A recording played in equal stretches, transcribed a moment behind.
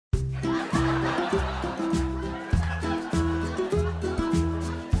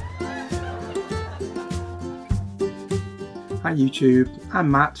Hi YouTube, I'm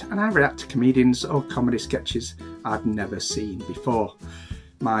Matt and I react to comedians or comedy sketches I've never seen before.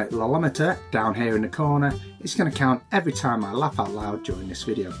 My lolometer down here in the corner is going to count every time I laugh out loud during this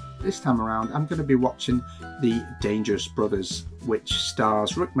video. This time around I'm going to be watching The Dangerous Brothers, which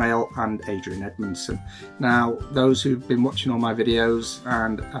stars Rik Mayall and Edmondson. Now, those who've been watching all my videos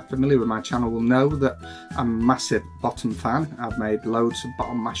and are familiar with my channel will know that I'm a massive Bottom fan. I've made loads of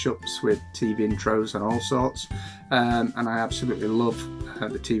Bottom mashups with TV intros and all sorts, and I absolutely love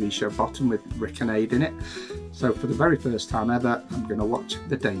the TV show Bottom with Rik and Ade in it. So for the very first time ever, I'm going to watch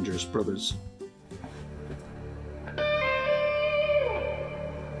The Dangerous Brothers.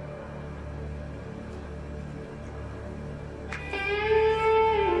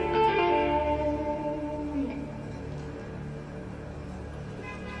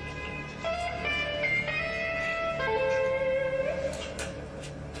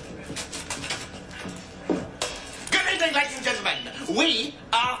 Ladies and gentlemen, we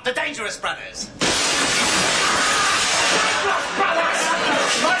are the Dangerous Brothers. Brothers!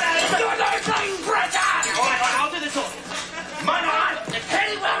 My name... You're no Britain! Alright, I'll do the talking. My name...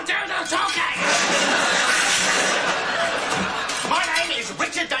 He will do the talking! My name is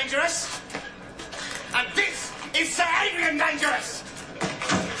Richard Dangerous, and this is Sir Adrian Dangerous.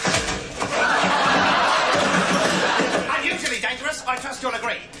 Unusually dangerous, I trust you'll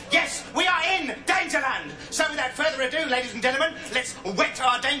agree. Yes, we are in Dangerland. So without further ado, ladies and gentlemen, let's whet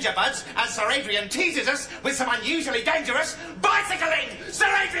our danger buds as Sir Adrian teases us with some unusually dangerous bicycling. Sir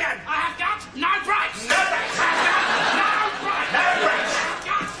Adrian! I have got no brakes! No brakes! I have got no brakes! No brakes! I have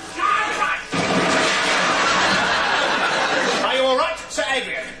got no brakes! Are you all right, Sir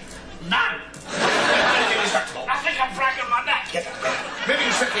Adrian? No. Anything respectable? I think I'm breaking my neck. Get up.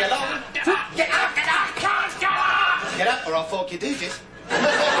 Moving swiftly along. Get up! Get up! Get up! Can't get up! Get up or I'll fork your doogies.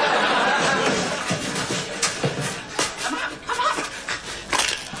 Come on, come on.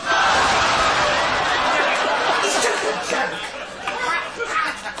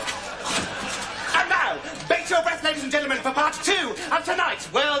 And now, bait your breath, ladies and gentlemen, for part 2 of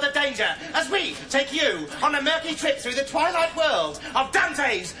tonight's World of Danger, as we take you on a murky trip through the twilight world of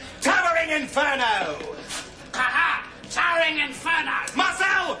Dante's Towering Inferno. Ha-ha! Towering Inferno!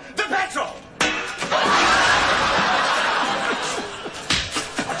 Marcel, the petrol!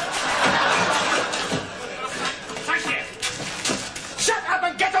 Thank you. Shut up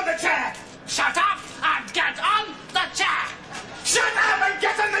and get on the chair! Shut up and get on the chair! Shut up and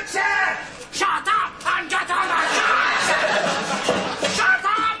get on the chair! Shut up and get on the chair! Shut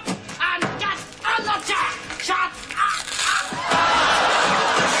up and get on the chair! Shut up!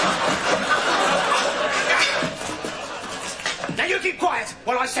 Now you keep quiet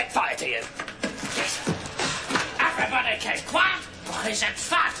while I set fire to you. Yes. Everybody keep quiet while he sets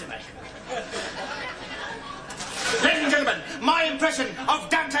fire to me. Ladies and gentlemen, my impression of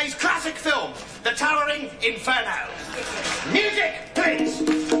Dante's classic film, The Towering Inferno. Music, please.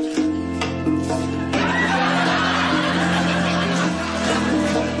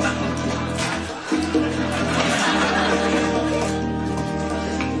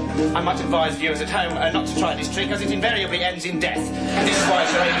 I might advise viewers at home not to try this trick, as it invariably ends in death. This is why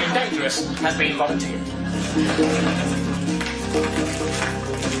Sir Adrian Dangerous has been volunteered.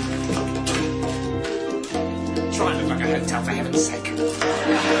 Try and look like a hotel, for heaven's sake.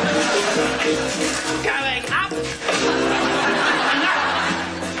 Going up. And now,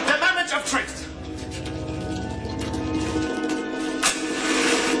 the moment of truth.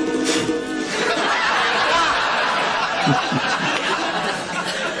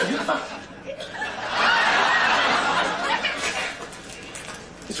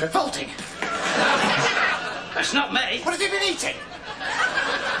 It's revolting. That's not me. What have you been eating?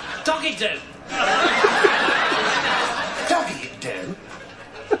 Doggy do. Doggy do?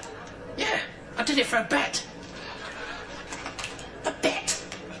 Yeah, I did it for a bet. A bet?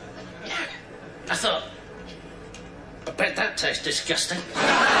 Yeah. I thought, I bet that tastes disgusting.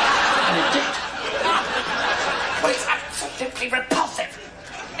 And it did. Well, it's absolutely repulsive.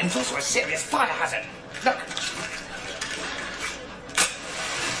 And it's also a serious fire hazard. Look.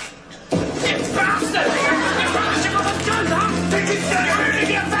 You bastard! You bastard! What have you done that? Did you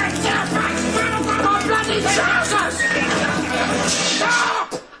say you back to my bloody trousers! Stop!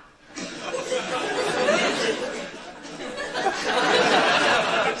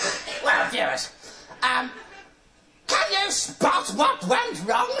 Well, viewers, can you spot what went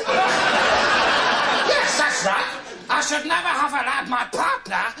wrong? Yes, that's right. I should never have allowed my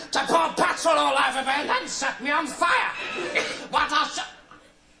partner to pour petrol all over me and then set me on fire. What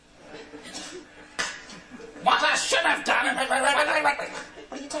I should have done... What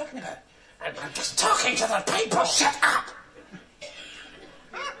are you talking about? I'm just talking to the people. Shut up!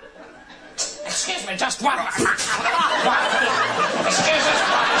 one. Excuse us.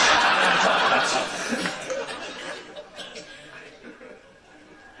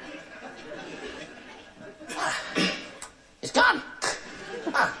 It's gone.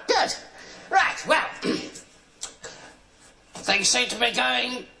 Oh, good. Right, well, things seem to be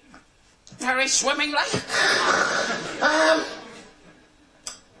going very swimmingly.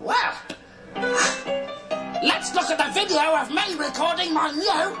 Well, let's look at the video of me recording my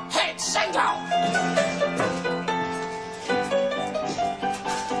new hit single. I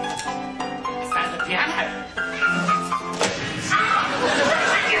found the piano.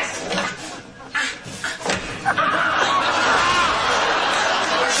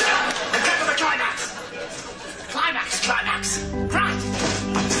 Climax! Right!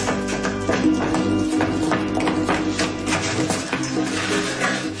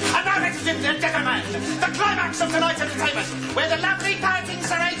 And now, ladies and gentlemen, the climax of tonight's entertainment, where the lovely pouting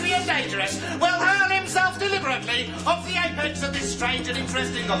Sir Adrian Dangerous will hurl himself deliberately off the apex of this strange and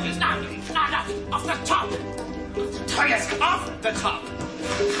interesting office. No, off the top! Oh yes, off the top!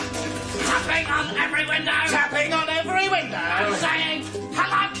 Tapping on every window! Tapping on every window! And saying,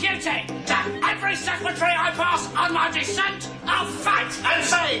 hello, cutie! To every secretary I pass on my descent, I'll fight! And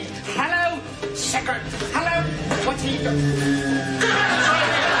saying, hello, secret... Hello, what are you doing?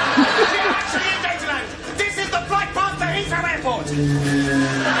 We're actually in Dangerland! This is the flight path to Heathrow Airport!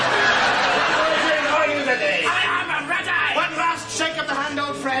 Are you ready? I am ready! One last shake of the hand,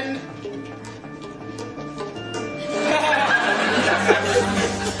 old friend.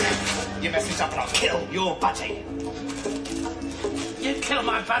 You mess this up and I'll kill your budgie. You kill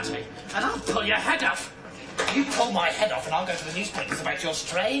my budgie and I'll pull your head off. You pull my head off and I'll go to the newspapers about your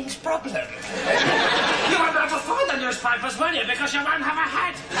strange problem. You won't be able to find the newspapers, will you? Because you won't have a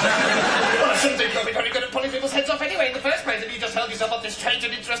head. Well, I shouldn't think you'll be very good at pulling people's heads off anyway in the first place if you just held yourself up this strange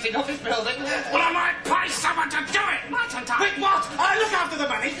and interesting office building. Well, I might pay someone to do it, mightn't I? Wait, what? I look after the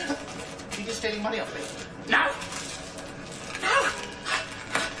money. You're just stealing money off me. No. No.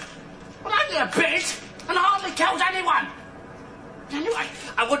 Well, only a bit, and I hardly killed anyone. Anyway,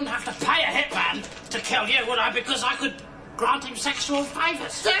 I wouldn't have to pay a hitman to kill you, would I? Because I could grant him sexual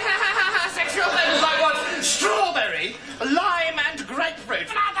favours. Sexual favours like what? Strawberry, lime and grapefruit.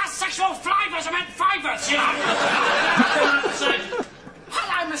 No, that's sexual flavours. I meant favours, you know. So,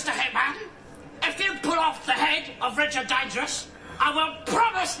 hello, Mr. Hitman. If you pull off the head of Richard Dangerous, I will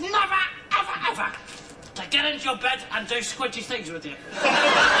promise never, ever, ever to get into your bed and do squidgy things with you.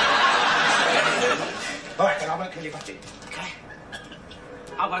 All right, then I won't kill you, budgie. Okay?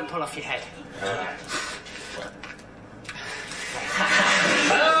 I won't pull off your head.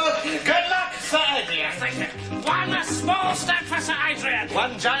 Oh, good luck, Sir Adrian. Thank you. One small step for Sir Adrian.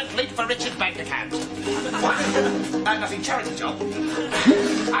 One giant leap for Richard's bank account. Nothing charity job.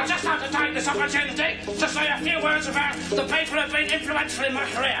 I just have to take this opportunity to say a few words about the people who have been influential in my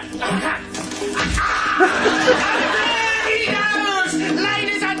career. Meadows!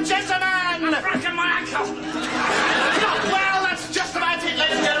 Ladies and gentlemen! I've broken my ankle. Well, that's just about it,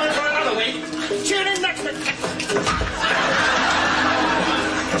 ladies and gentlemen, for another week. Tune in next week.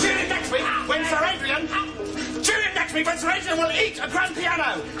 Tune in next week when Sir Adrian... Tune in next week when Sir Adrian will eat a grand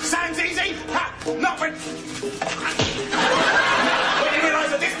piano. Sounds easy? Ha! Not when... When you realise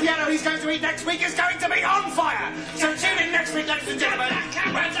that this piano he's going to eat next week is going to be on fire. So tune in next week, ladies and gentlemen. Get the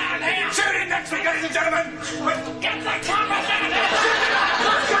camera down here. Tune in next week, ladies and gentlemen. Get the camera down here.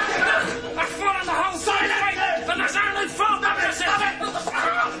 I've fallen the whole side of it, but there's only 4 members. Stop it!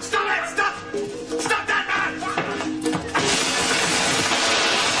 Stop it! Stop! Stop that man!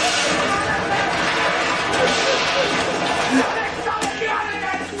 Stop it behind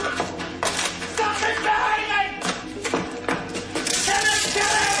me! Stop it behind me! Kill it!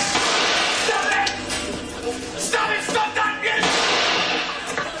 Kill it! Stop it! Stop it! Stop that music!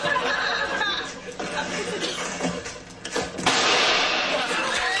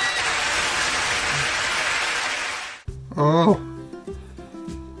 Oh,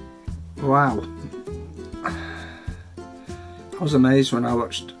 wow. I was amazed when I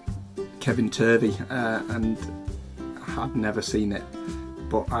watched Kevin Turvey and I had never seen it,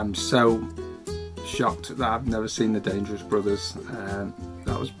 but I'm so shocked that I've never seen the Dangerous Brothers.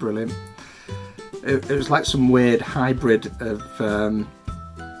 That was brilliant. It was like some weird hybrid of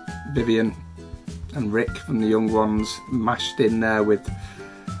Vivian and Rik from the Young Ones mashed in there with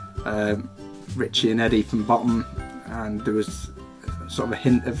Richie and Eddie from Bottom, and there was sort of a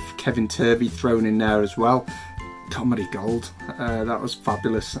hint of Kevin Turvey thrown in there as well. Comedy gold. That was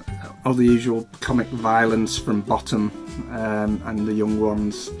fabulous. All the usual comic violence from Bottom and the Young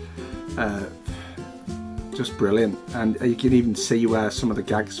Ones. just brilliant, and you can even see where some of the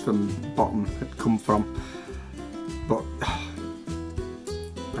gags from the bottom had come from. But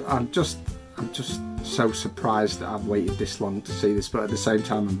I'm just so surprised that I've waited this long to see this, but at the same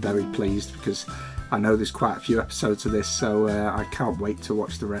time I'm very pleased because I know there's quite a few episodes of this, so I can't wait to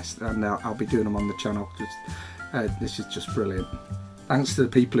watch the rest, and I'll be doing them on the channel. This is just brilliant. Thanks to the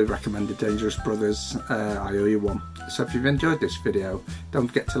people who recommended Dangerous Brothers. I owe you one. So if you've enjoyed this video, don't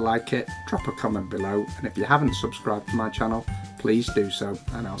forget to like it, drop a comment below, and if you haven't subscribed to my channel, please do so,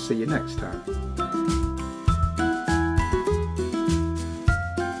 and I'll see you next time.